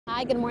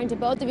Hi, good morning to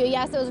both of you.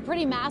 Yes, it was a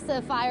pretty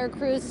massive fire.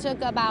 Crews took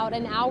about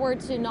an hour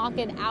to knock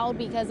it out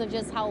because of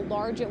just how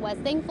large it was.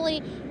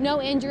 Thankfully,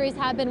 no injuries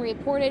have been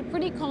reported.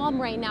 Pretty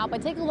calm right now,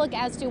 but take a look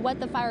as to what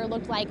the fire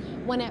looked like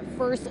when it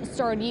first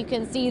started. You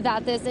can see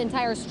that this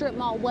entire strip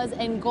mall was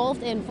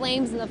engulfed in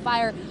flames, and the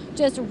fire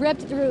just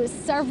ripped through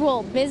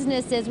several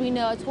businesses. We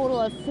know a total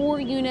of 4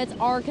 units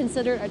are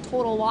considered a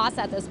total loss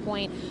at this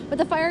point. But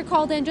the fire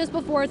called in just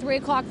before 3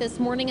 o'clock this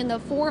morning in the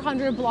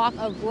 400 block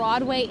of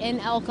Broadway in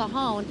El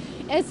Cajon.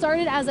 It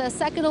started as a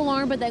second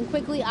alarm, but then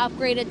quickly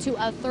upgraded to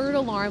a third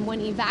alarm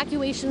when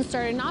evacuation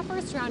started, not for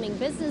surrounding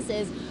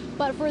businesses,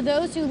 but for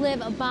those who live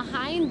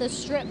behind the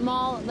strip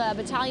mall. The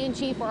battalion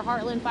chief for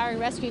Heartland Fire and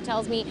Rescue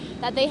tells me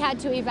that they had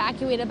to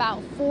evacuate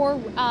about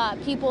 4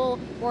 people,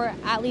 or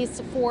at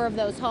least 4 of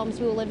those homes,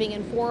 who were living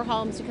in 4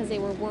 homes, because they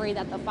were worried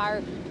that the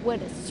fire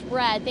would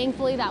spread.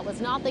 Thankfully, that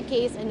was not the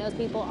case, and those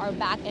people are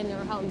back in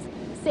their homes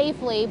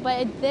safely.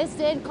 But this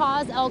did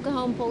cause El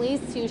Cajon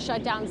police to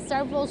shut down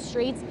several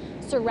streets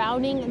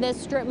surrounding this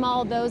strip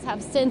mall. Those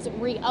have since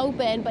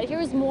reopened. But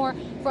here's more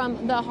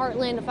from the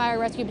Heartland Fire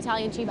Rescue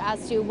Battalion chief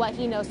as to what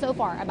he knows so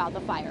far about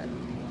the fire.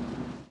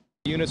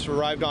 Units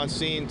arrived on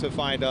scene to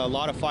find a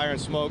lot of fire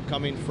and smoke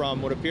coming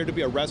from what appeared to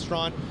be a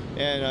restaurant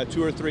and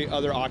 2 or 3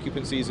 other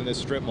occupancies in this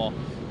strip mall.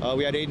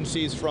 We had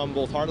agencies from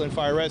both Heartland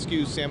Fire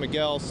Rescue, San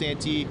Miguel,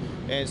 Santee,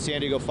 and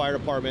San Diego Fire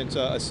Department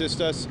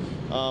assist us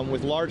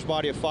with large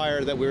body of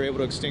fire that we were able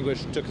to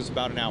extinguish. It took us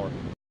about an hour.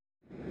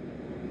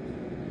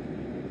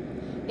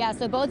 Yeah,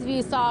 so both of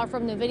you saw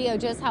from the video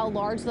just how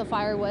large the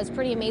fire was.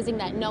 Pretty amazing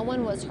that no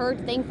one was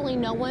hurt. Thankfully,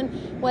 no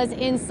one was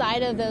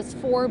inside of those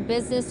 4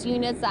 business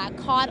units that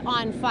caught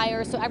on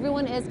fire. So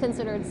everyone is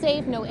considered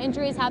safe. No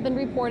injuries have been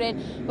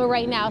reported, but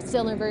right now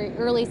still in very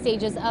early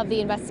stages of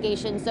the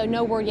investigation. So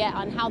no word yet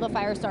on how the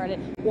fire started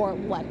or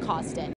what caused it.